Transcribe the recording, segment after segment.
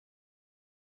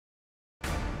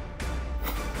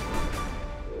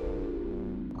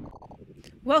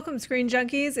Welcome, Screen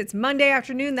Junkies. It's Monday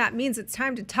afternoon. That means it's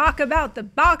time to talk about the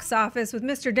box office with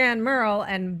Mr. Dan Murrell.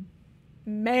 And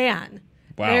man,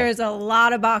 wow, there's a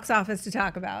lot of box office to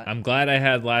talk about. I'm glad I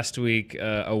had last week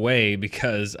away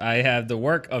because I had the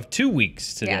work of 2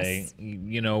 weeks today. Yes.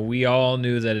 You know, we all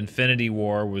knew that Infinity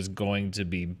War was going to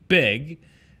be big.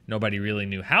 Nobody really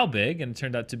knew how big, and it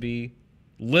turned out to be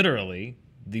literally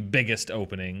the biggest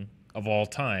opening of all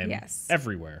time. Yes.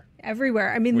 Everywhere.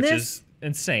 Everywhere. I mean, which is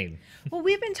insane. Well,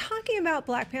 we've been talking about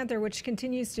Black Panther, which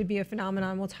continues to be a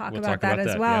phenomenon. We'll talk about that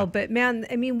as well. Yeah. But man,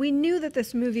 I mean, we knew that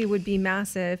this movie would be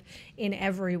massive in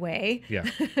every way. Yeah.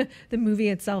 The movie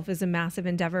itself is a massive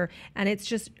endeavor, and it's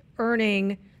just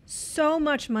earning so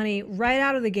much money right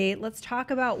out of the gate. Let's talk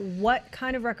about what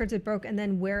kind of records it broke and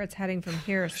then where it's heading from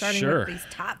here, starting with these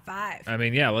top 5. I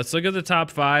mean, yeah, let's look at the top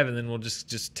 5 and then we'll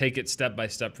just take it step by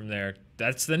step from there.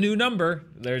 That's the new number.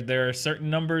 There are certain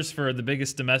numbers for the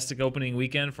biggest domestic opening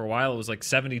weekend. For a while, it was like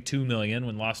 72 million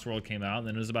when Lost World came out, and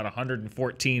then it was about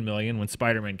 114 million when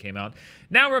Spider-Man came out.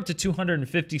 Now we're up to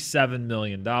 $257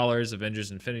 million.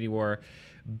 Avengers Infinity War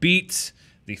beats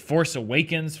The Force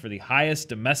Awakens for the highest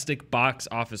domestic box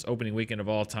office opening weekend of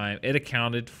all time. It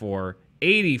accounted for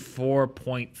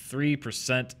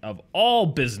 84.3% of all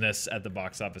business at the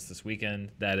box office this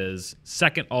weekend. That is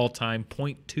second all-time,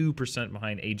 0.2%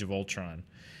 behind Age of Ultron.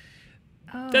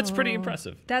 That's pretty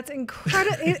impressive. That's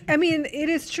incredible. I mean, it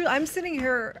is true. I'm sitting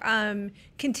here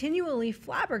continually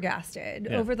flabbergasted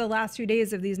over the last few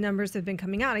days of these numbers have been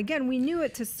coming out. Again, we knew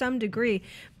it to some degree,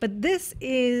 but this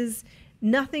is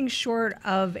nothing short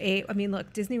of a, I mean,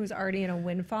 look, Disney was already in a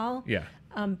windfall. Yeah.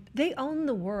 They own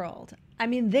the world. I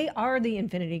mean, they are the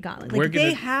Infinity Gauntlet. Like,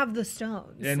 they have the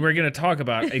stones. And we're going to talk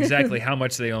about exactly how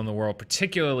much they own the world,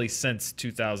 particularly since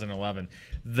 2011.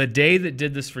 The day that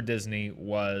did this for Disney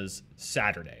was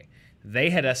Saturday. They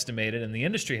had estimated, and the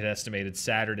industry had estimated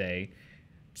Saturday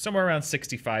somewhere around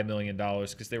 $65 million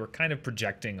because they were kind of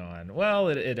projecting on, well,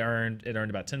 it earned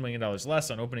about $10 million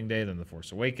less on opening day than The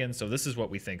Force Awakens. So this is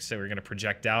what we think. So we're going to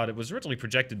project out. It was originally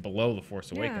projected below The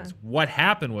Force Awakens. Yeah. What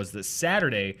happened was that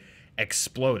Saturday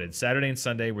exploded. Saturday and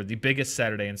Sunday were the biggest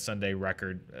Saturday and Sunday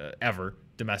record ever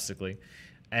domestically.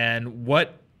 And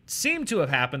what seemed to have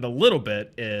happened a little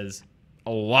bit is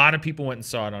a lot of people went and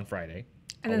saw it on Friday.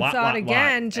 And then saw it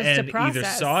again just to process. Either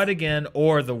saw it again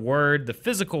or the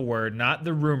physical word, not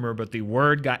the rumor, but the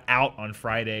word got out on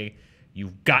Friday.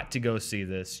 You've got to go see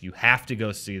this. You have to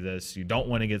go see this. You don't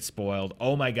want to get spoiled.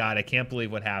 Oh my God, I can't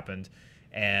believe what happened.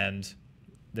 And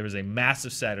there was a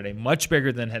massive Saturday, much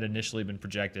bigger than had initially been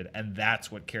projected, and that's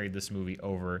what carried this movie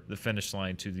over the finish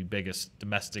line to the biggest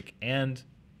domestic and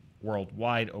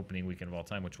worldwide opening weekend of all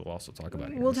time, which we'll also talk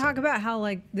about here. We'll talk about how,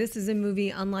 like, this is a movie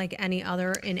unlike any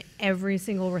other in every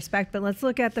single respect, but let's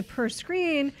look at the per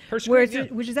screen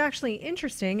which is actually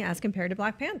interesting as compared to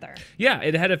Black Panther. Yeah,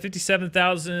 it had a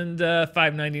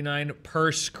 $57,599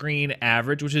 per screen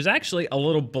average, which is actually a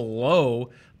little below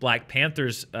Black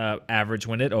Panther's average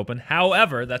when it opened.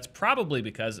 However, that's probably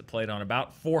because it played on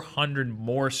about 400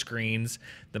 more screens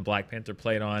than Black Panther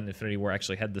played on. Infinity War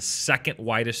actually had the second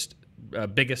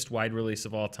biggest wide release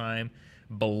of all time,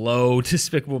 below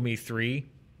Despicable Me 3,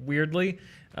 weirdly.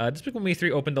 Despicable Me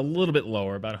 3 opened a little bit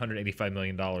lower, about $185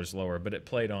 million lower, but it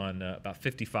played on about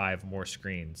 55 more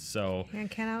screens. So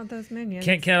can't count out those minions.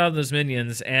 Can't count out those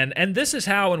minions. And this is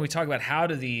how, when we talk about how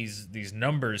do these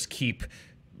numbers keep,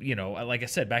 you know, like I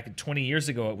said, back 20 years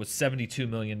ago, it was $72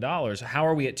 million. How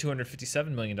are we at $257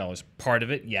 million? Part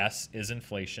of it, yes, is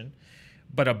inflation.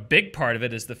 But a big part of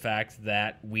it is the fact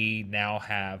that we now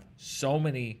have so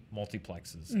many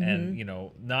multiplexes, and you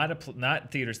know,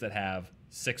 not theaters that have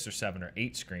 6 or 7 or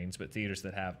 8 screens, but theaters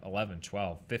that have 11,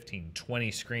 12, 15,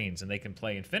 20 screens, and they can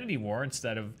play Infinity War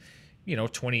instead of, you know,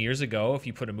 20 years ago, if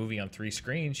you put a movie on 3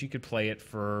 screens, you could play it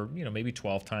for, you know, maybe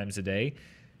 12 times a day.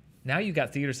 Now you've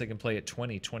got theaters that can play it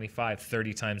 20, 25,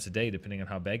 30 times a day, depending on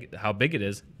how big it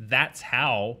is. That's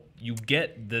how you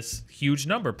get this huge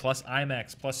number, plus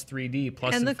IMAX, plus 3D,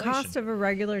 plus and inflation. The cost of a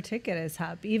regular ticket is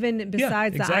up. Even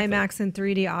besides the IMAX and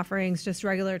 3D offerings, just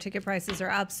regular ticket prices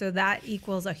are up. So that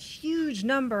equals a huge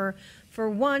number for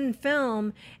one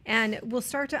film. And we'll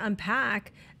start to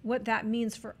unpack what that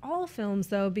means for all films,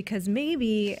 though, because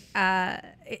maybe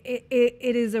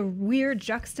it is a weird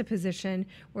juxtaposition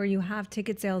where you have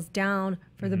ticket sales down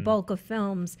for the bulk of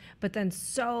films, but then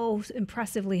so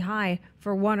impressively high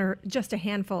for one or just a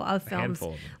handful of films.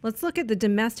 Let's look at the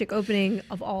domestic opening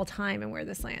of all time and where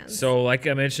this lands. So, like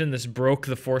I mentioned, this broke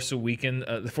the Force Awakens.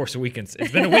 The Force Awakens.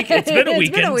 It's been a week. It's been a weekend.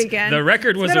 It's been a weekend. The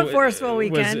record was a forceful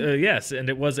weekend. Yes, and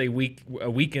it was a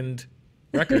weekend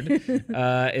record.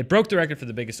 It broke the record for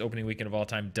the biggest opening weekend of all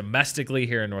time domestically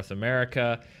here in North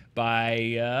America by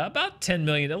about $10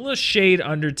 million, a little shade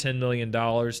under $10 million.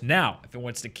 Now, if it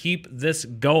wants to keep this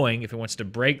going, if it wants to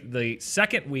break the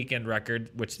second weekend record,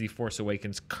 which The Force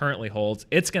Awakens currently holds,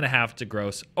 it's going to have to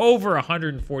gross over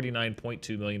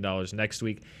 $149.2 million next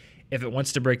week. If it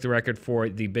wants to break the record for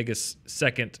the biggest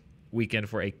second weekend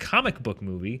for a comic book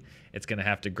movie, it's going to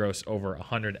have to gross over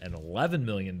 $111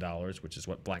 million, which is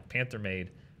what Black Panther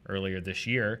made earlier this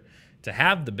year, to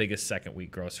have the biggest second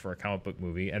week gross for a comic book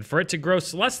movie. And for it to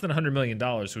gross less than $100 million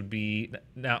would be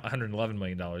now $111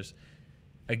 million.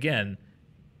 Again,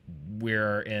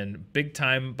 we're in big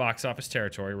time box office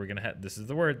territory. We're going to have, this is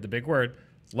the word, the big word,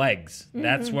 legs.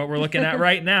 That's what we're looking at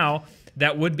right now.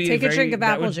 That would be take a drink of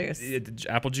apple juice.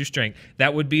 Apple juice drink.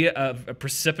 That would be a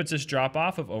precipitous drop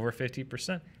off of over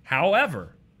 50%.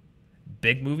 However,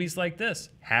 big movies like this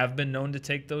have been known to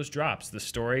take those drops. The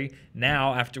story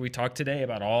now, after we talk today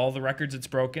about all the records it's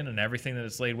broken and everything that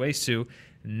it's laid waste to,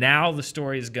 now the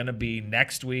story is going to be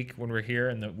next week when we're here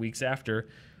and the weeks after,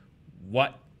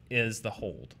 what is the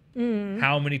hold?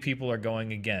 How many people are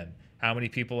going again? How many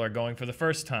people are going for the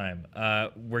first time?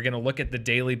 We're going to look at the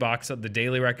daily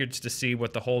records to see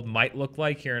what the hold might look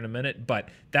like here in a minute. But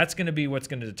that's going to be what's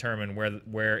going to determine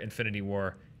where Infinity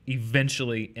War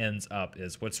eventually ends up,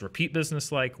 is what's repeat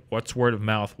business like, what's word of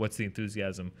mouth, what's the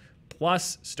enthusiasm.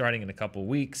 Plus, starting in a couple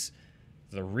weeks,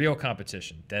 the real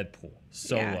competition, Deadpool,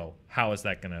 Solo. How is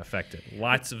that going to affect it?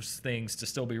 Lots of things to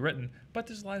still be written, but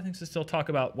there's a lot of things to still talk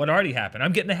about what already happened.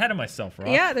 I'm getting ahead of myself, Rob.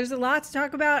 Yeah, there's a lot to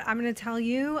talk about. I'm going to tell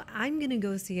you, I'm going to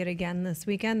go see it again this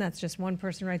weekend. That's just one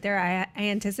person right there. I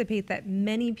anticipate that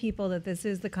many people, that this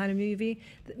is the kind of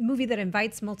movie that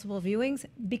invites multiple viewings,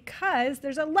 because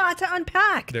there's a lot to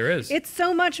unpack. There is. It's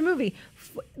so much movie.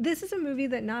 This is a movie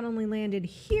that not only landed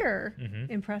here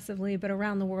impressively, but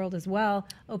around the world as well.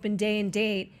 Opened day and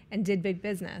date and did big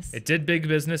business. It did big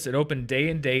business. It opened day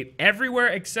and date everywhere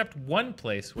except one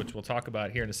place, which we'll talk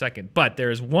about here in a second. But there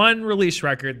is one release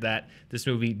record that this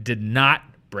movie did not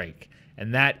break,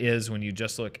 and that is when you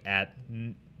just look at,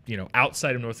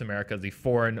 outside of North America, the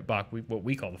foreign what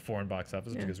we call the foreign box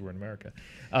office, because we're in America.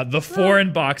 The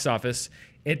foreign box office,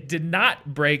 it did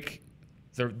not break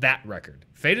that record.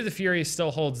 Fate of the Furious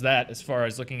still holds that as far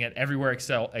as looking at everywhere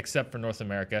except for North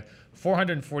America.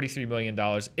 $443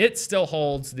 million. It still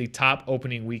holds the top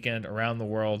opening weekend around the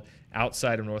world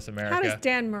outside of North America. How does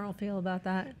Dan Murrell feel about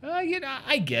that?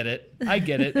 I get it.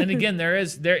 And again, there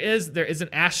is an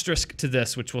asterisk to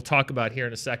this, which we'll talk about here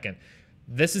in a second.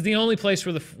 This is the only place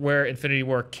where Infinity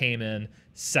War came in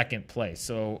second place.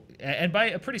 So, and by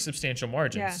a pretty substantial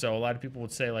margin. Yeah. So a lot of people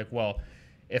would say, like, well,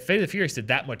 if Fate of the Furious did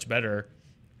that much better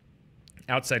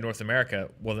outside North America,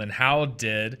 well, then how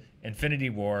did Infinity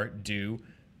War do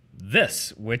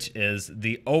this, which is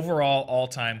the overall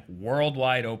all-time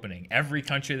worldwide opening? Every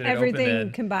country that it opened in,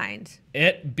 everything combined,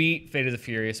 it beat Fate of the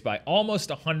Furious by almost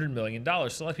 $100 million. So a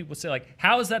lot of people say, like,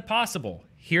 how is that possible?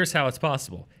 Here's how it's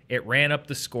possible. It ran up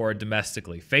the score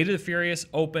domestically. Fate of the Furious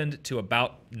opened to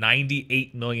about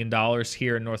 $98 million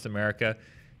here in North America.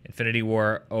 Infinity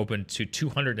War opened to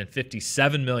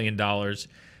 $257 million.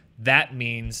 That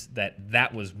means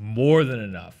that was more than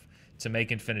enough to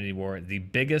make Infinity War the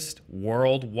biggest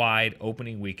worldwide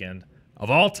opening weekend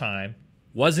of all time.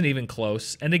 Wasn't even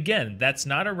close. And again, that's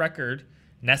not a record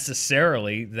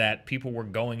necessarily that people were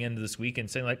going into this weekend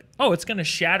saying, like, oh, it's going to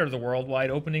shatter the worldwide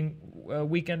opening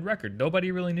weekend record.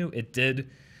 Nobody really knew. It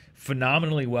did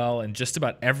phenomenally well in just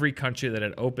about every country that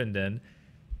it opened in.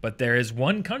 But there is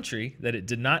one country that it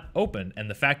did not open, and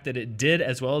the fact that it did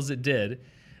as well as it did,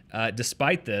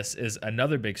 despite this, is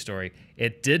another big story.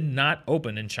 It did not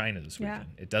open in China this weekend.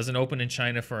 It doesn't open in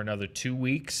China for another 2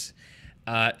 weeks.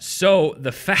 So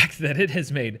the fact that it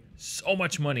has made so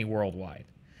much money worldwide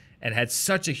and had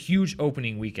such a huge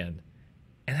opening weekend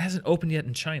and hasn't opened yet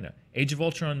in China. Age of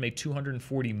Ultron made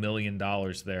 $240 million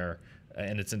there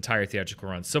in its entire theatrical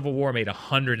run. Civil War made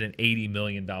 $180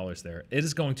 million there. It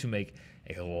is going to make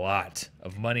a lot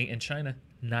of money in China.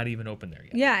 Not even open there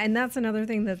yet. Yeah, and that's another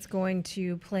thing that's going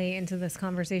to play into this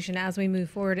conversation as we move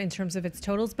forward in terms of its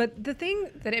totals. But the thing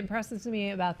that impresses me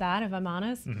about that, if I'm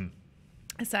honest,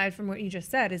 aside from what you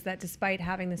just said, is that despite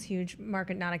having this huge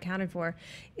market not accounted for,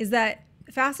 is that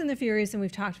Fast and the Furious, and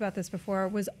we've talked about this before,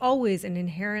 was always an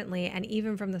inherently, and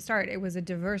even from the start, it was a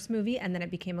diverse movie, and then it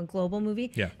became a global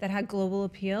movie that had global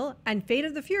appeal. And Fate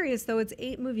of the Furious, though it's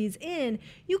 8 movies in,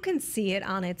 you can see it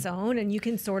on its own, and you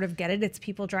can sort of get it. It's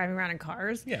people driving around in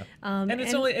cars. Yeah, and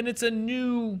it's a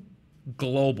new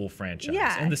global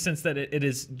franchise in the sense that it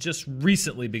has just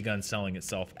recently begun selling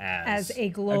itself as a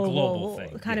global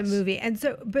thing, kind of movie. And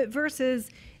so, but versus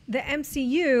the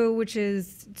MCU, which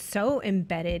is so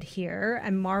embedded here,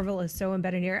 and Marvel is so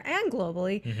embedded here and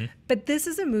globally, but this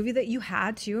is a movie that you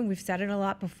had to, and we've said it a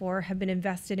lot before, have been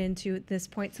invested into at this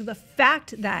point. So the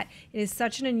fact that it is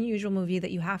such an unusual movie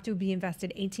that you have to be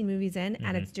invested 18 movies in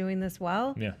and it's doing this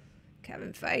well. Yeah.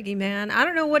 Kevin Feige, man. I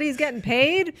don't know what he's getting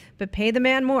paid, but pay the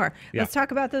man more. Yeah. Let's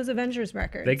talk about those Avengers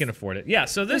records. They can afford it. Yeah,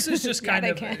 so this is just kind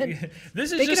of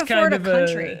this is they just can afford kind of a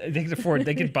country.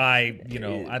 They could buy,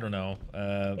 I don't know,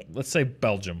 let's say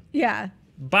Belgium. Yeah.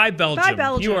 Buy Belgium. Buy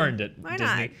Belgium. You earned it, Why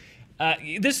Disney. not?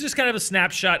 This is just kind of a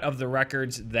snapshot of the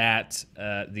records that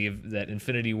that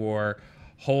Infinity War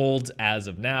holds as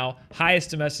of now.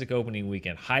 Highest domestic opening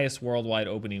weekend, highest worldwide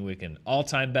opening weekend,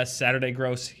 all-time best Saturday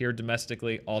gross here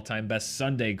domestically, all-time best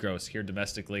Sunday gross here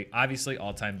domestically, obviously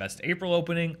all-time best April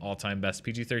opening, all-time best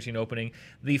PG-13 opening,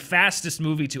 the fastest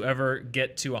movie to ever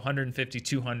get to 150,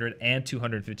 200, and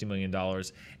 $250 million,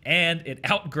 and it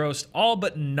outgrossed all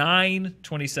but 9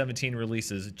 2017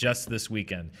 releases just this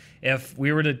weekend. If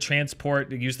we were to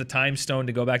use the time stone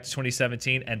to go back to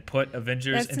 2017 and put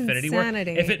Avengers Infinity War,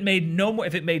 if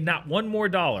it made not one more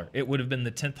dollar, it would have been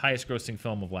the 10th highest grossing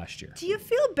film of last year. Do you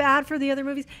feel bad for the other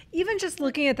movies? Even just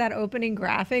looking at that opening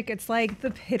graphic, it's like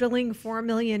the piddling $4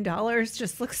 million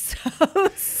just looks so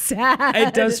sad.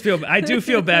 It does I do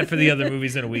feel bad for the other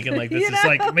movies in a weekend like this. It's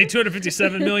like, made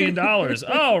 $257 million.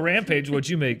 Oh, Rampage, what'd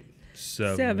you make?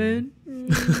 7.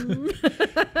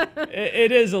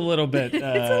 It is a little bit. It's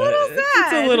a little sad.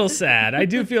 It's a little sad. I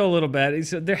do feel a little bad.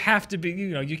 So there have to be,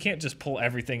 you can't just pull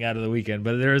everything out of the weekend,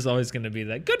 but there is always going to be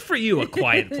that. Good for you, A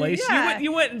Quiet Place. Yeah.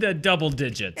 You went into double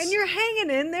digits. And you're hanging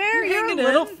in there. You're a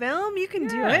little film. You can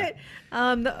do it.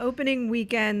 The opening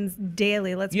weekends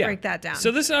daily. Let's break that down.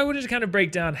 So I wanted to kind of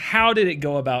break down how did it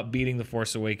go about beating the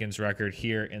Force Awakens record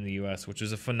here in the U.S., which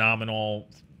was a phenomenal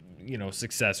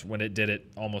success when it did it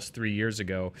almost 3 years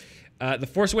ago. The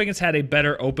Force Awakens had a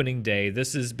better opening day.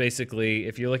 This is basically,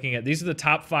 if you're looking at, these are the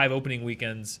top 5 opening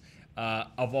weekends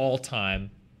of all time.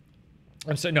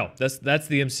 I'm sorry, no, that's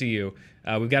the MCU.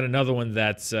 We've got another one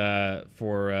that's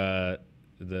for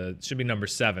should be number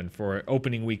 7 for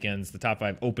opening weekends, the top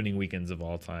 5 opening weekends of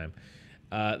all time.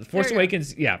 The Force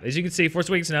Awakens, as you can see, Force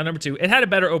Awakens is now number 2. It had a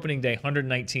better opening day,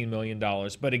 $119 million.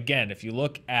 But again, if you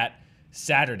look at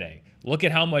Saturday, look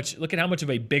at how much of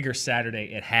a bigger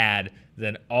Saturday it had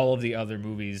than all of the other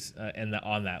movies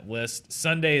on that list.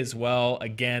 Sunday as well,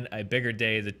 again, a bigger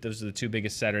day. Those are the 2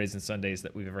 biggest Saturdays and Sundays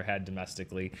that we've ever had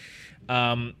domestically.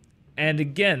 And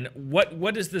again,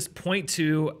 what does this point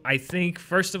to? I think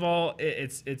first of all,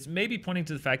 it's maybe pointing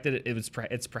to the fact that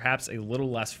it's perhaps a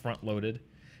little less front loaded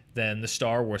than the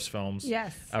Star Wars films,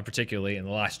 particularly, and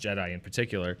The Last Jedi in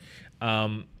particular.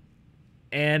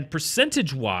 And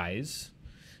percentage-wise,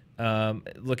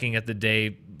 looking at the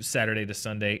day Saturday to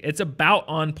Sunday, it's about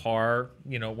on par.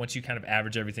 Once you kind of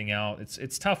average everything out,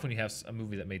 it's tough when you have a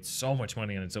movie that made so much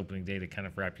money on its opening day to kind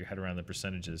of wrap your head around the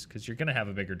percentages, because you're going to have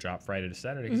a bigger drop Friday to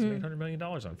Saturday because it made $100 million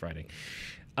on Friday.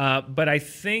 But I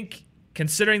think,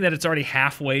 considering that it's already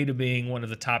halfway to being one of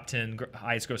the top 10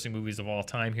 highest grossing movies of all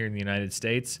time here in the United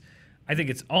States, I think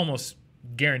it's almost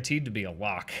guaranteed to be a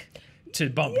lock to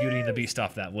bump Beauty and the Beast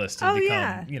off that list and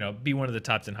become, be one of the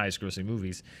top 10 highest grossing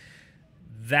movies.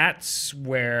 That's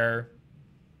where,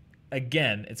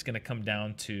 again, it's going to come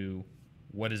down to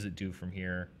what does it do from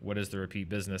here? What is the repeat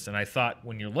business? And I thought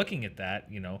when you're looking at that,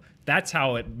 that's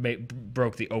how it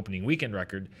broke the opening weekend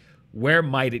record. Where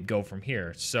might it go from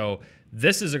here? So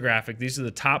this is a graphic. These are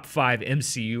the top 5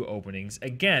 MCU openings.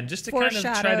 Again, just to kind of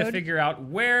try to figure out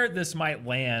where this might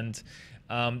land.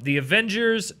 The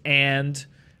Avengers and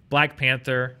Black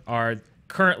Panther are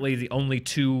currently the only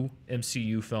 2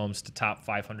 MCU films to top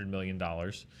 $500 million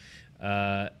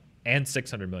and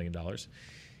 $600 million.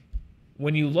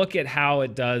 When you look at how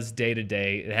it does day to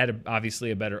day, it had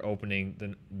obviously a better opening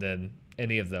than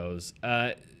any of those.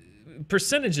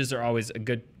 Percentages are always a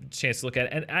good chance to look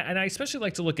at, and I especially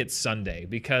like to look at Sunday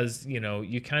because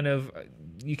you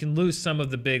can lose some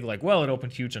of the big, like, well, it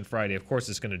opened huge on Friday, of course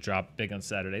it's going to drop big on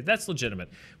Saturday. That's legitimate.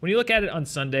 When you look at it on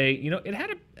Sunday, it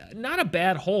had not a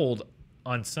bad hold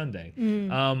on Sunday.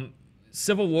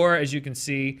 Civil War, as you can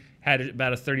see, had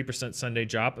about a 30% Sunday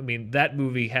drop. I mean, that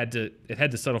movie had to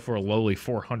settle for a lowly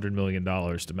 $400 million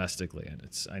domestically, and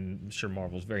I'm sure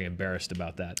Marvel's very embarrassed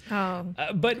about that.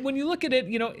 But when you look at it,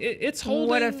 it's holding.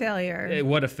 What a failure!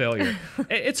 What a failure!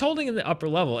 It's holding in the upper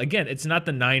level. Again, it's not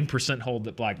the 9% hold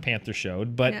that Black Panther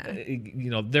showed, but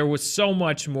there was so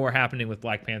much more happening with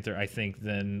Black Panther, I think,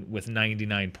 than with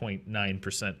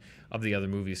 99.9% of the other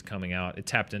movies coming out. It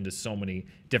tapped into so many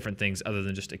different things other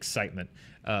than just excitement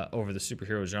over the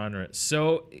superhero genre.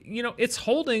 So, it's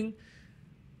holding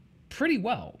pretty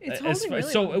well. It's holding really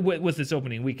so well. with its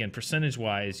opening weekend,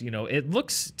 percentage-wise, it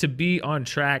looks to be on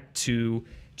track to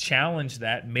challenge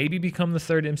that, maybe become the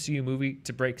third MCU movie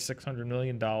to break $600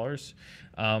 million.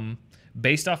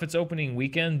 Based off its opening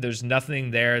weekend, there's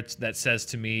nothing there that says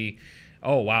to me,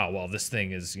 oh, wow, well, this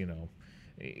thing is,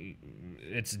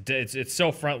 it's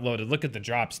so front loaded. Look at the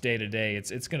drops day to day.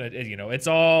 It's gonna, it's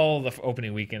all the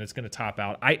opening weekend. It's gonna top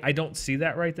out. I don't see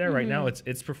that right there. Right now,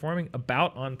 it's performing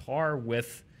about on par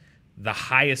with the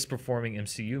highest performing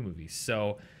MCU movies.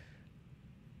 So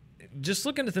just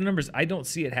looking at the numbers, I don't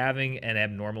see it having an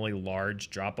abnormally large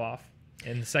drop off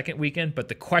in the second weekend. But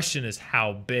the question is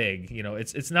how big.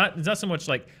 It's not so much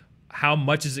like how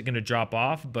much is it going to drop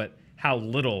off, but how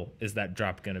little is that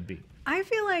drop going to be. I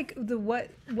feel like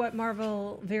what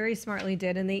Marvel very smartly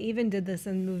did, and they even did this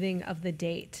in moving of the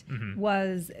date,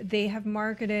 was they have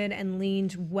marketed and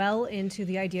leaned well into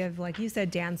the idea of, like you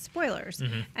said, Dan, spoilers.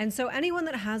 And so anyone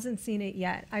that hasn't seen it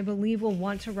yet, I believe, will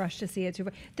want to rush to see it too.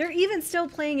 They're even still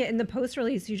playing it in the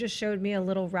post-release. You just showed me a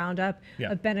little roundup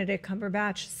of Benedict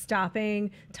Cumberbatch stopping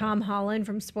Tom Holland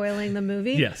from spoiling the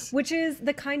movie. Yes. Which is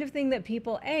the kind of thing that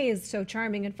people, is so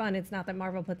charming and fun. It's not that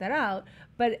Marvel put that out,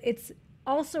 but it's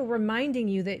also reminding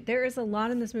you that there is a lot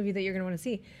in this movie that you're going to want to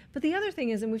see. But the other thing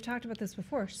is, and we've talked about this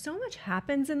before, so much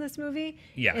happens in this movie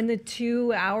in the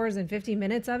 2 hours and 50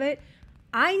 minutes of it.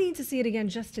 I need to see it again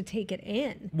just to take it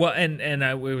in. Well, and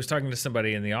I was talking to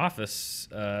somebody in the office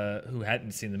who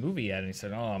hadn't seen the movie yet, and he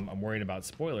said, "Oh, I'm worried about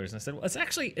spoilers." And I said, "Well, it's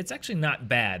actually not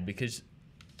bad, because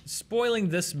spoiling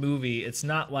this movie, it's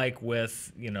not like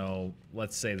with,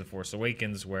 let's say The Force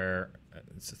Awakens, where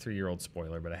it's a 3-year-old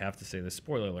spoiler, but I have to say this,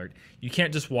 spoiler alert, you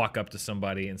can't just walk up to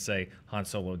somebody and say Han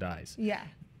Solo dies." Yeah.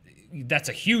 That's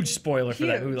a huge spoiler for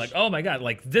that movie. Like, oh my God,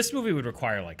 like this movie would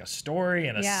require like a story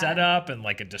and a setup and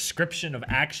like a description of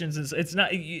actions.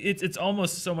 It's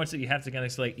almost so much that you have to kind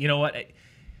of say, like, you know what,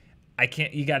 I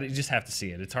can't, you just have to see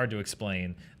it. It's hard to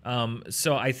explain.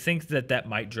 So I think that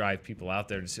might drive people out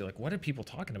there to see, like, what are people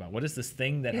talking about? What is this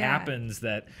thing that happens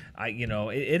that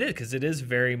it is, because it is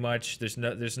very much,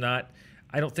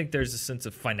 I don't think there's a sense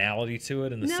of finality to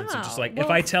it, in the sense of just like, if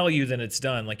I tell you, then it's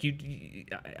done. Like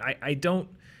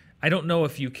I don't know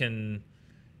if you can.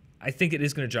 I think it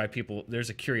is going to drive people.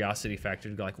 There's a curiosity factor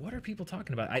to go, like, what are people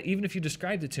talking about? Even if you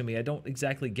described it to me, I don't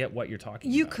exactly get what you're talking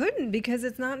about. You couldn't, because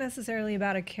it's not necessarily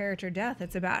about a character death.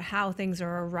 It's about how things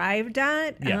are arrived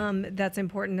at. That's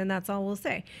important, and that's all we'll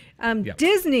say.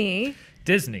 Disney.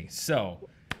 So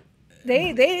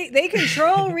they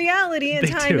control reality and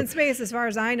time and space, as far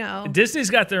as I know.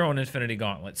 Disney's got their own Infinity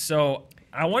Gauntlet. So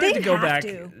I wanted to go back.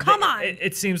 Come on.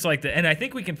 It seems like and I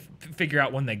think we can figure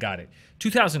out when they got it.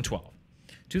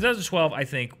 2012, I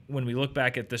think, when we look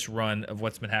back at this run of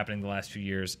what's been happening the last few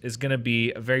years, is going to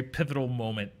be a very pivotal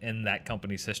moment in that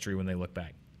company's history when they look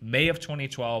back. May of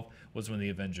 2012 was when the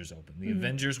Avengers opened. The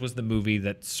Avengers was the movie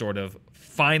that sort of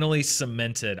finally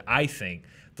cemented, I think,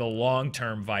 the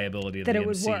long-term viability of the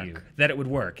MCU. That it would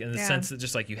work, in the sense that,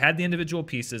 just like you had the individual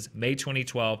pieces, May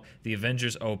 2012, the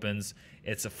Avengers opens.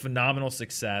 It's a phenomenal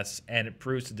success, and it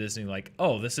proves to Disney, like,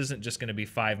 oh, this isn't just going to be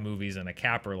 5 movies and a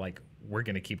capper. Like, we're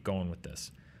going to keep going with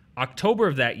this. October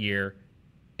of that year,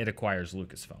 it acquires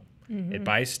Lucasfilm. It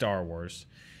buys Star Wars.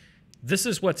 This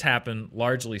is what's happened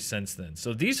largely since then.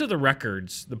 So these are the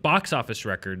records, the box office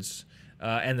records,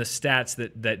 and the stats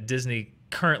that Disney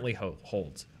currently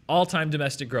holds. All-time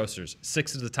domestic grossers,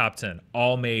 6 of the top 10,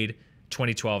 all made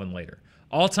 2012 and later.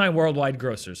 All-time worldwide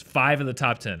grossers, 5 of the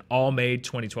top 10, all made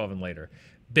 2012 and later.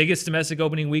 Biggest domestic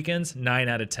opening weekends, 9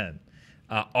 out of 10,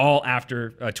 all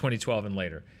after 2012 and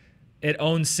later. It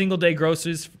owns single-day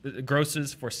grosses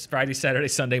for Friday, Saturday,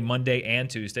 Sunday, Monday, and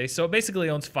Tuesday. So it basically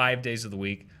owns 5 days of the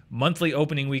week. Monthly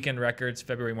opening weekend records,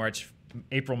 February, March,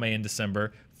 April, May, and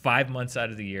December, 5 months out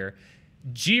of the year.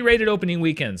 G-rated opening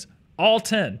weekends, all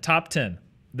 10, top 10.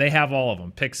 They have all of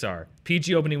them. Pixar.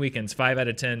 PG opening weekends, 5 out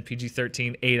of 10.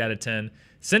 PG-13, 8 out of 10.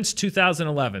 Since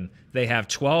 2011, they have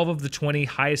 12 of the 20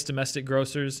 highest domestic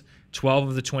grossers, 12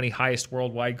 of the 20 highest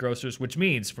worldwide grossers, which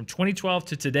means from 2012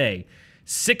 to today,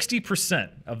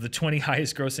 60% of the 20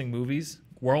 highest grossing movies,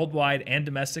 worldwide and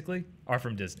domestically, are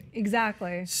from Disney.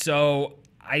 Exactly. So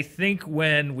I think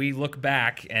when we look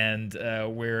back and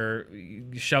we're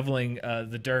shoveling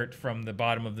the dirt from the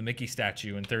bottom of the Mickey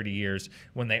statue in 30 years,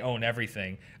 when they own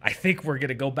everything, I think we're going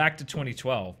to go back to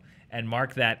 2012 and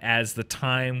mark that as the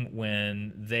time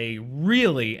when they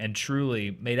really and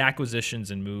truly made acquisitions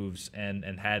and moves and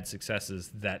had successes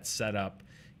that set up.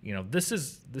 This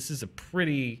is a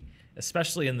pretty,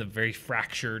 especially in the very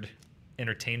fractured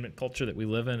entertainment culture that we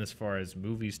live in, as far as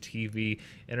movies, TV,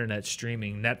 internet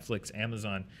streaming, Netflix,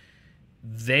 Amazon.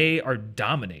 they are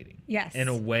dominating in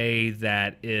a way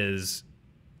that is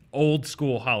old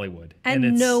school Hollywood,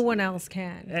 and no one else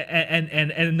can. And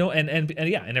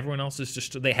everyone else is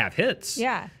just, they have hits.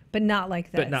 Yeah, but not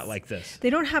like this. They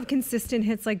don't have consistent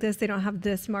hits like this. They don't have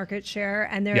this market share,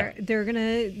 and they're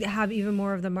gonna have even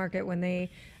more of the market when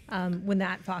they. When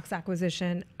that Fox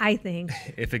acquisition, I think,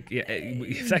 if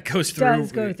that goes through,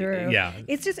 does go through, yeah,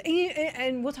 it's just,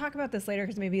 and we'll talk about this later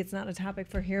because maybe it's not a topic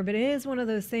for here, but it is one of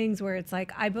those things where it's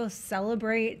like I both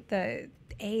celebrate the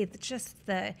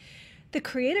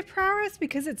creative prowess,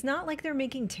 because it's not like they're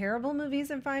making terrible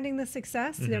movies and finding the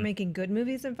success; they're making good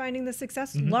movies and finding the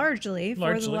success, largely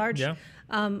for the large,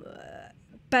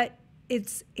 but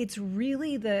it's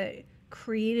really the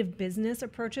creative business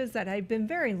approaches that I've been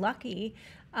very lucky.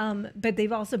 But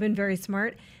they've also been very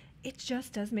smart. It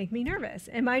just does make me nervous.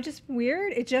 Am I just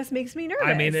weird? It just makes me nervous.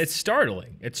 I mean, it's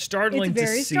startling. It's startling to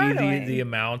see the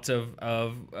amount of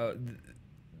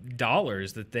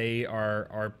dollars that they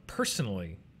are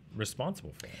personally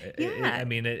responsible for. I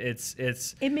mean,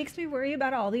 it makes me worry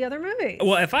about all the other movies.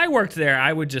 Well, if I worked there,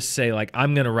 I would just say, like,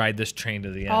 I'm going to ride this train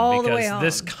to the end, all because the way home.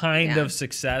 This kind of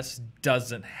success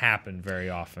doesn't happen very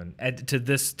often to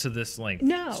this length.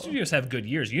 No. Studios have good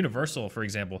years. Universal, for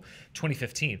example,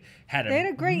 2015 had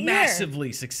a great massively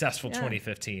year. Successful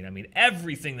 2015. I mean,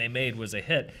 everything they made was a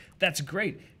hit. That's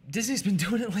great. Disney's been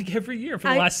doing it like every year for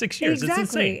the last 6 years. Exactly.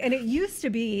 It's insane. And it used to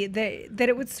be that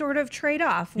it would sort of trade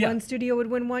off. One studio would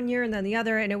win one year and then the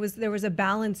other, and there was a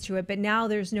balance to it. But now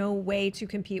there's no way to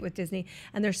compete with Disney,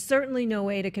 and there's certainly no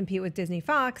way to compete with Disney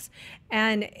Fox.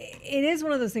 And it is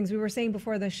one of those things we were saying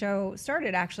before the show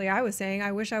started. Actually, I was saying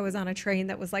I wish I was on a train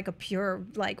that was like a pure,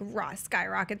 like, raw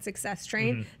skyrocket success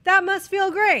train. That must feel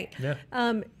great.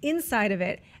 Yeah. Inside of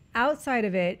it. Outside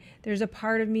of it, there's a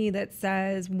part of me that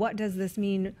says, what does this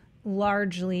mean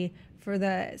largely for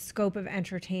the scope of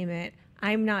entertainment?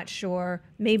 I'm not sure.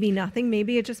 Maybe nothing.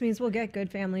 Maybe it just means we'll get good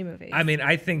family movies. I mean,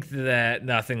 I think that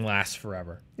nothing lasts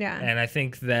forever. Yeah. And I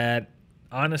think that,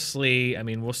 honestly, I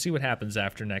mean, we'll see what happens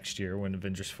after next year when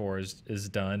Avengers 4 is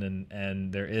done,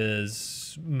 and there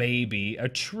is maybe a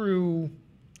true,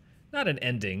 not an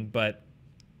ending, but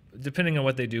depending on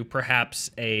what they do,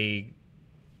 perhaps a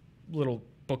little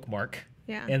bookmark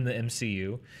in the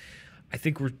MCU. I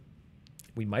think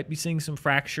we might be seeing some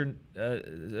fracture, a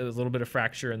little bit of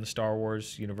fracture in the Star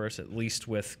Wars universe, at least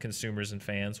with consumers and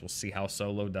fans. We'll see how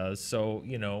Solo does. So,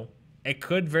 it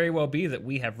could very well be that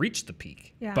we have reached the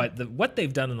peak. Yeah. But what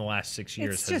they've done in the last 6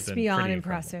 years has been just beyond pretty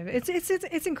impressive.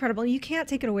 It's incredible. You can't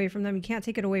take it away from them. You can't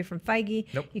take it away from Feige.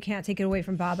 Nope. You can't take it away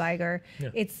from Bob Iger. Yeah.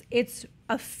 It's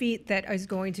a feat that is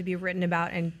going to be written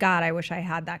about, and God, I wish I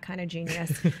had that kind of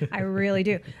genius. I really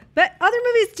do. But other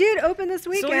movies did open this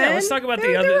weekend. So let's talk about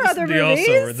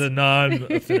the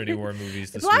non-Infinity War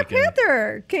movies this Black weekend.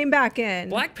 Panther came back in.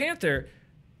 Black Panther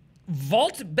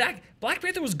vaulted back. Black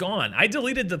Panther was gone. I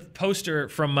deleted the poster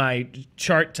from my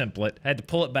chart template. I had to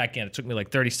pull it back in. It took me like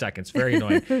 30 seconds. Very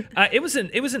annoying. It was in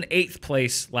 8th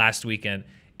place last weekend.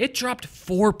 It dropped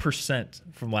 4%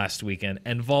 from last weekend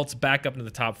and vaults back up into the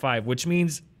top 5, which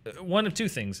means one of two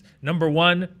things. Number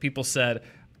one, people said,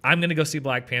 I'm going to go see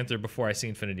Black Panther before I see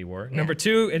Infinity War. Yeah. Number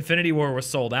two, Infinity War was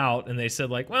sold out, and they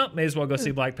said, like, well, may as well go see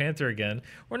Black Panther again.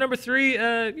 Or number three,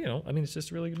 it's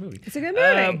just a really good movie. It's a good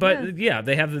movie. But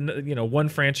they have the one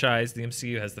franchise. The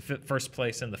MCU has the first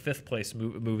place and the 5th place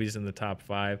movies in the top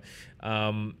 5.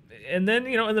 And then,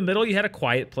 in the middle, you had A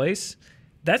Quiet Place.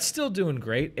 That's still doing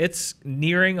great. It's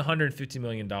nearing $150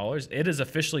 million. It is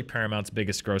officially Paramount's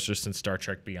biggest grosser since Star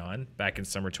Trek Beyond back in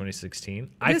summer 2016.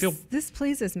 This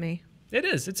pleases me. It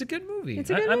is. It's a good movie.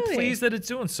 I'm pleased that it's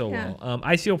doing so well.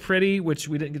 I Feel Pretty, which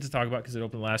we didn't get to talk about because it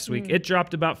opened last week. It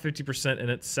dropped about 50% in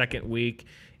its second week.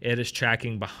 It is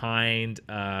tracking behind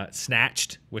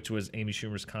Snatched, which was Amy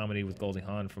Schumer's comedy with Goldie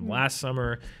Hawn from last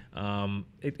summer.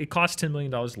 It cost $10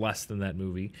 million less than that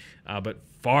movie, but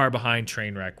far behind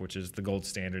Trainwreck, which is the gold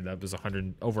standard. That was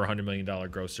over $100 million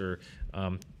grosser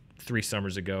 3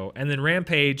 summers ago. And then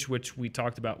Rampage, which we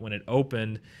talked about when it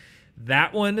opened,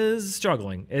 that one is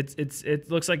struggling.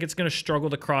 It looks like it's going to struggle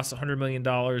to cross $100 million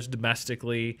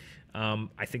domestically.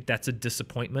 I think that's a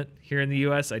disappointment here in the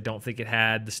U.S. I don't think it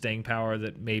had the staying power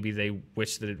that maybe they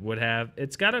wish that it would have.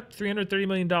 It's got a $330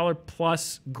 million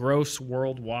plus gross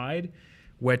worldwide,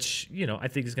 which I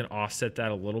think is going to offset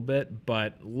that a little bit.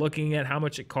 But looking at how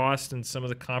much it cost and some of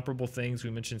the comparable things,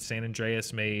 we mentioned San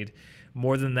Andreas made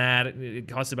more than that. It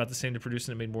cost about the same to produce,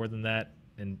 and it made more than that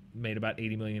and made about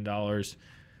 $80 million.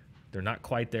 They're not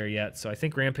quite there yet. So I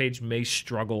think Rampage may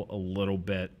struggle a little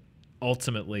bit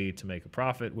ultimately to make a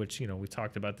profit, which, we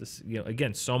talked about this,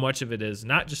 again, so much of it is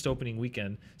not just opening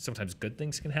weekend. Sometimes good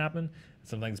things can happen,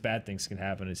 Sometimes bad things can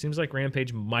happen. It seems like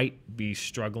Rampage might be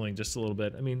struggling just a little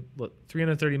bit. I mean, look,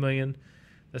 $330 million.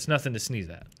 That's nothing to sneeze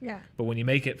at. Yeah. But when you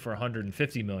make it for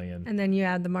 $150 million, and then you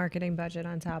add the marketing budget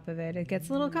on top of it, it gets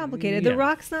a little complicated. Yeah. The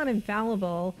Rock's not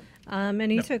infallible,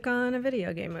 and he took on a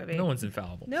video game movie. No one's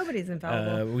infallible. Nobody's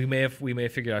infallible. We may have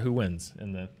figured out who wins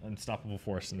in the unstoppable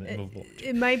force and the immovable.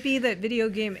 It might be that video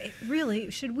game. Really,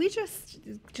 should we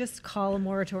just call a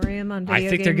moratorium on video game movies? I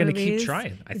think they're going to keep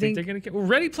trying. I think they're going to. Well,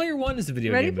 Ready Player One is a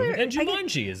video game movie, and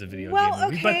Jumanji is a video game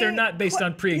movie, but they're not based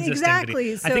on pre-existing.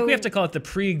 Exactly. I think we have to call it the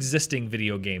pre-existing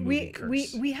video game movie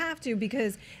curse. We have to,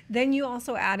 because then you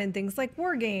also add in things like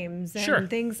war games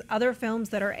and other films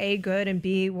that are A, good, and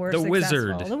B, were successful.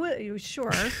 Wizard.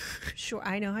 Sure.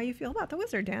 I know how you feel about The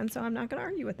Wizard, Dan, so I'm not going to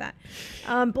argue with that.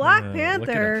 Black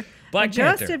Panther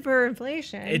adjusted for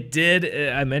inflation. It did.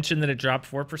 I mentioned that it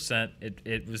dropped 4%.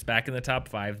 It was back in the top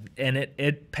 5, and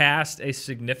it passed a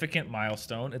significant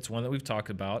milestone. It's one that we've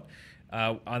talked about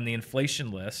on the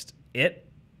inflation list.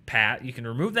 You can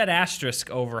remove that asterisk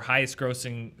over highest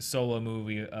grossing solo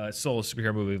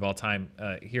superhero movie of all time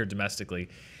here domestically.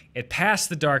 It passed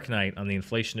The Dark Knight on the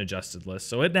inflation adjusted list,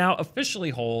 so it now officially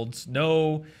holds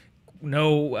well,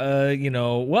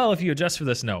 if you adjust for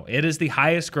this, no. It is the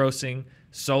highest grossing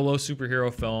solo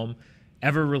superhero film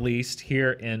ever released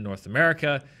here in North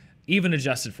America. Even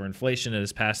adjusted for inflation, it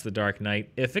has passed The Dark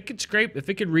Knight. If it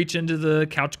could reach into the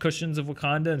couch cushions of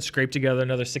Wakanda and scrape together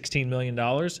another $16 million,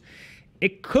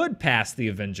 it could pass The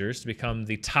Avengers to become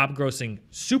the top grossing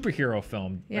superhero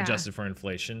film adjusted for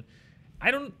inflation.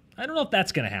 I don't know if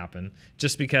that's going to happen,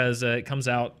 just because it comes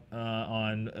out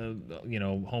on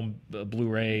home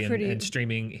Blu-ray and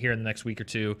streaming here in the next week or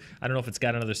two. I don't know if it's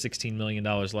got another $16 million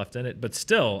left in it, but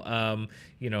still,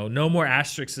 no more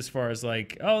asterisks as far as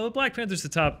like, oh, Black Panther's the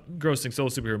top grossing solo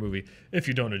superhero movie if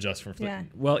you don't adjust for inflation.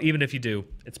 Yeah. Well, even if you do,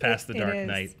 it's past The Dark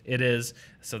Knight. It is.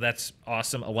 So that's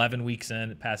awesome. 11 weeks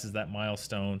in, it passes that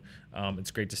milestone.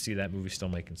 It's great to see that movie still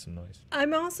making some noise.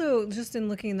 I'm also, just in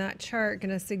looking at that chart,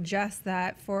 going to suggest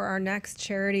that for our next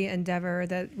charity endeavor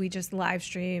that we just live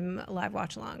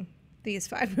watch along these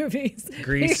 5 movies.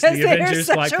 Grease, The Avengers,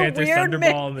 Black Panther,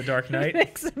 Thunderball, and The Dark Knight.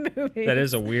 Mix of movies. That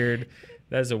is a weird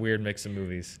mix of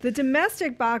movies. The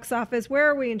domestic box office, where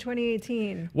are we in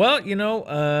 2018? Well,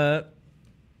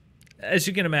 as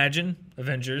you can imagine,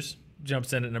 Avengers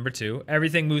jumps in at number 2.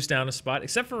 Everything moves down a spot,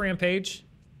 except for Rampage.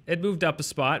 It moved up a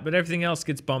spot, but everything else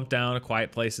gets bumped down. A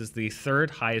Quiet Place is the 3rd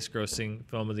highest grossing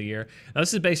film of the year. Now,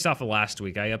 this is based off of last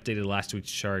week. I updated last week's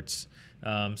charts.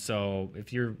 So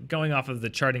if you're going off of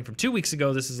the charting from 2 weeks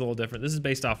ago, this is a little different. This is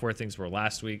based off where things were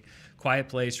last week. Quiet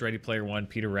Place, Ready Player One,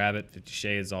 Peter Rabbit, 50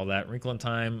 Shades, all that. Wrinkle in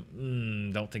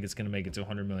Time, don't think it's going to make it to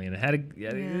 100 million. It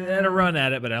had a run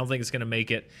at it, but I don't think it's going to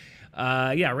make it.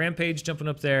 Rampage jumping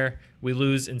up there. We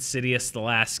lose Insidious, The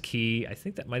Last Key. I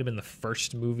think that might have been the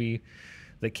first movie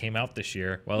that came out this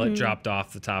year. Well, it dropped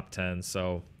off the top 10.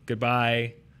 So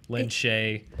goodbye, Lin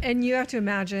Shaye. And you have to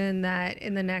imagine that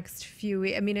in the next few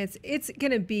weeks, I mean, it's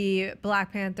going to be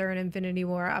Black Panther and Infinity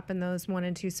War up in those 1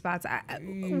 and 2 spots.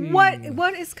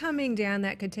 What is coming, Dan,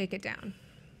 that could take it down?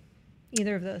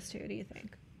 Either of those two, do you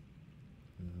think?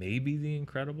 Maybe The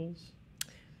Incredibles.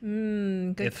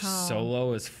 Good call. If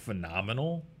Solo is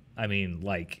phenomenal, I mean,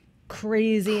 like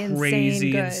crazy,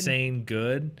 insane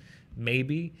good,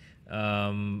 maybe.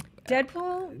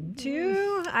 Deadpool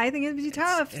 2, I think it'd be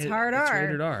tough. It's hard R. It's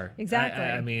rated R. Exactly.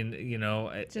 I mean,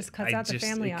 it just cuts out the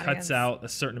family audience. It cuts out a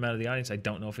certain amount of the audience. I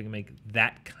don't know if we can make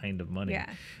that kind of money.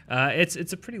 Yeah.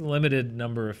 It's a pretty limited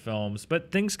number of films,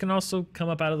 but things can also come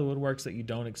up out of the woodworks that you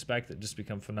don't expect that just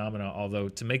become phenomena. Although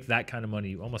to make that kind of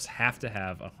money, you almost have to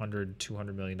have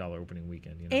 $100-200 million opening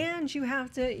weekend. And you have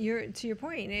to. To your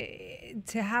point,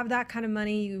 to have that kind of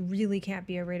money, you really can't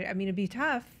be a rated. I mean, it'd be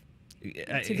tough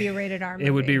to be a rated R movie. It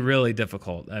would be really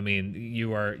difficult. I mean,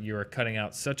 you are cutting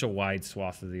out such a wide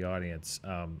swath of the audience.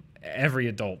 Every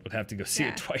adult would have to go see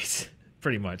it twice,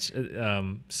 pretty much.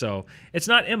 So it's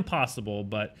not impossible,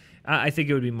 but I think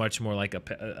it would be much more like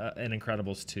an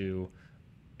Incredibles 2,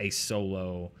 a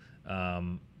Solo,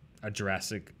 a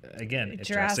Jurassic. Again,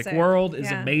 Jurassic World is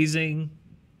amazing,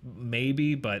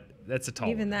 maybe, but that's a tall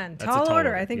order. Even then, tall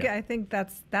order. I think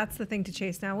that's the thing to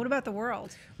chase now. What about the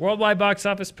world? Worldwide box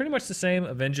office, pretty much the same.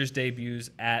 Avengers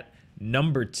debuts at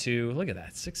number 2. Look at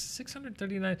that,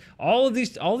 639. All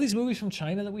these movies from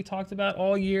China that we talked about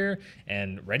all year,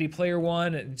 and Ready Player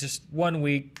One, just 1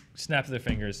 week, snap of their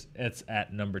fingers, it's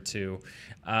at number 2.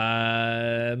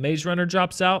 Maze Runner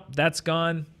drops out. That's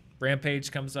gone.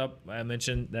 Rampage comes up. I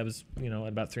mentioned that was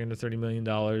about $330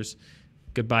 million.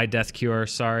 Goodbye, Death Cure.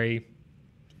 Sorry.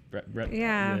 Well,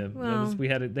 they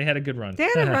had a good run. They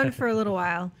had a run for a little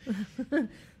while.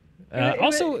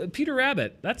 Also, Peter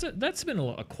Rabbit. That's been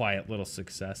a quiet little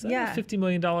success. That had a $50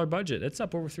 million budget. It's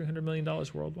up over $300 million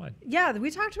worldwide. Yeah, we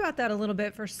talked about that a little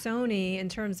bit for Sony in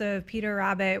terms of Peter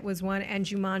Rabbit was one and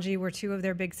Jumanji were two of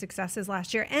their big successes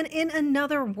last year. And in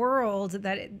another world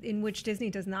in which Disney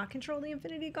does not control the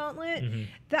Infinity Gauntlet,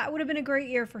 that would have been a great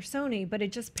year for Sony, but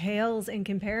it just pales in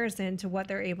comparison to what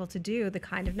they're able to do, the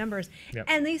kind of numbers. Yep.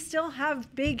 And they still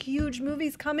have big, huge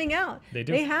movies coming out. They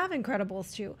do. They have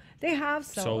Incredibles 2. They have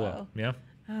Solo. Yeah.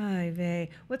 Ay vey.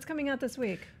 What's coming out this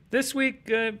week? This week,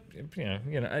 I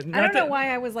don't know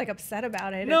why I was like upset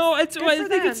about it. No, I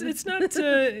think it's not.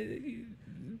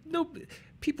 No,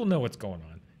 people know what's going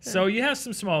on. So you have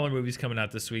some smaller movies coming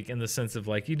out this week in the sense of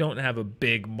like you don't have a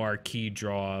big marquee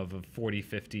draw of a 40,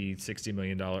 50, $60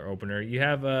 million opener. You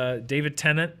have David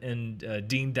Tennant and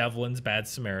Dean Devlin's Bad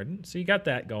Samaritan. So you got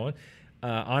that going.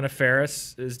 Anna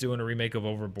Faris is doing a remake of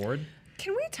Overboard.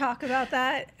 Can we talk about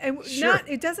that? Sure.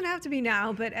 It doesn't have to be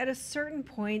now, but at a certain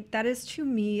point, that is to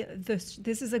me, this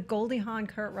is a Goldie Hawn,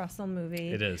 Kurt Russell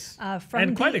movie. It is.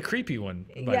 And quite a creepy one,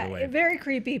 by the way. Very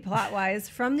creepy plot-wise,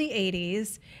 from the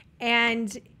 80s.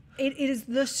 And it is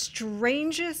the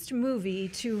strangest movie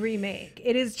to remake.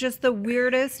 It is just the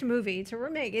weirdest movie to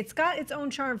remake. It's got its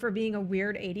own charm for being a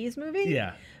weird 80s movie.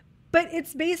 Yeah. But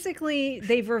it's basically,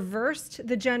 they've reversed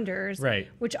the genders, right,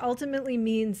 which ultimately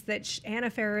means that Anna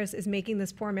Faris is making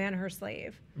this poor man her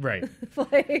slave. Right.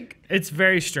 Like, it's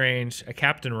very strange. A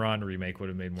Captain Ron remake would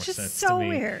have made more sense to me. So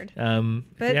weird.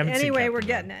 But anyway, we're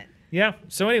getting it. Yeah.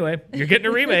 So anyway, you're getting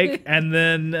a remake, and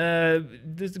then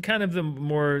there's kind of the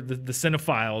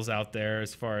cinephiles out there,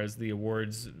 as far as the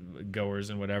awards goers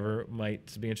and whatever,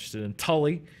 might be interested in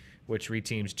Tully, which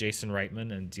reteams Jason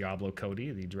Reitman and Diablo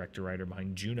Cody, the director-writer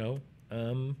behind Juno,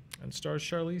 and stars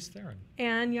Charlize Theron.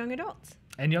 And Young Adults.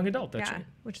 That's right.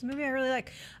 Which is a movie I really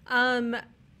like.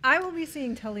 I will be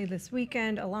seeing Tully this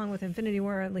weekend, along with Infinity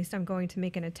War. At least I'm going to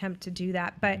make an attempt to do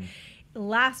that. But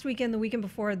last weekend, the weekend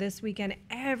before, this weekend,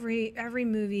 every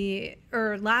movie,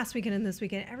 or last weekend and this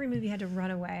weekend, every movie had to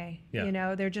run away. Yeah. You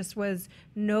know, there just was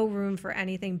no room for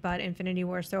anything but Infinity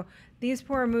War. So these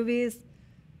poor movies,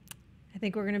 I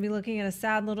think we're going to be looking at a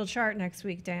sad little chart next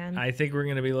week, Dan. I think we're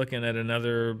going to be looking at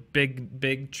another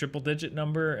big triple-digit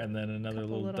number, and then another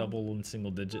little double and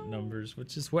single-digit numbers,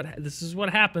 which is what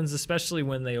happens, especially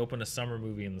when they open a summer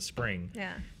movie in the spring.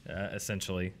 Yeah.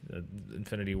 Essentially,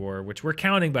 Infinity War, which we're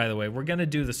counting, by the way. We're going to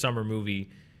do the summer movie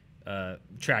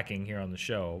tracking here on the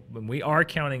show. But we are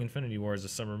counting Infinity War as a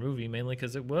summer movie, mainly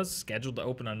because it was scheduled to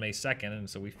open on May 2nd, and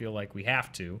so we feel like we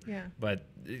have to. Yeah. But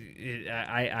it's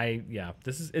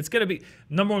going to be,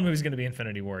 number one movie is going to be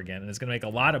Infinity War again, and it's going to make a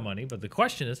lot of money. But the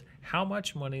question is, how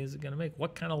much money is it going to make?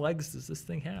 What kind of legs does this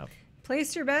thing have?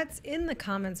 Place your bets in the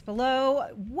comments below.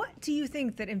 What do you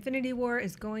think that Infinity War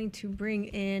is going to bring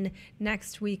in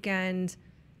next weekend?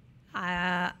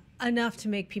 Enough to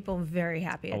make people very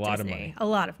happy at Disney. A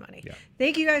lot of money. Yeah.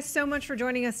 Thank you guys so much for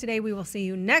joining us today. We will see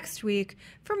you next week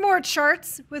for more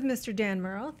charts with Mr. Dan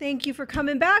Murrell. Thank you for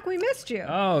coming back. We missed you.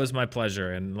 Oh, it was my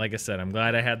pleasure. And like I said, I'm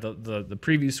glad I had the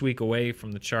previous week away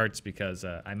from the charts because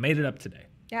I made it up today.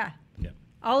 Yeah. Yeah.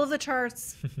 All of the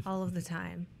charts, all of the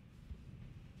time.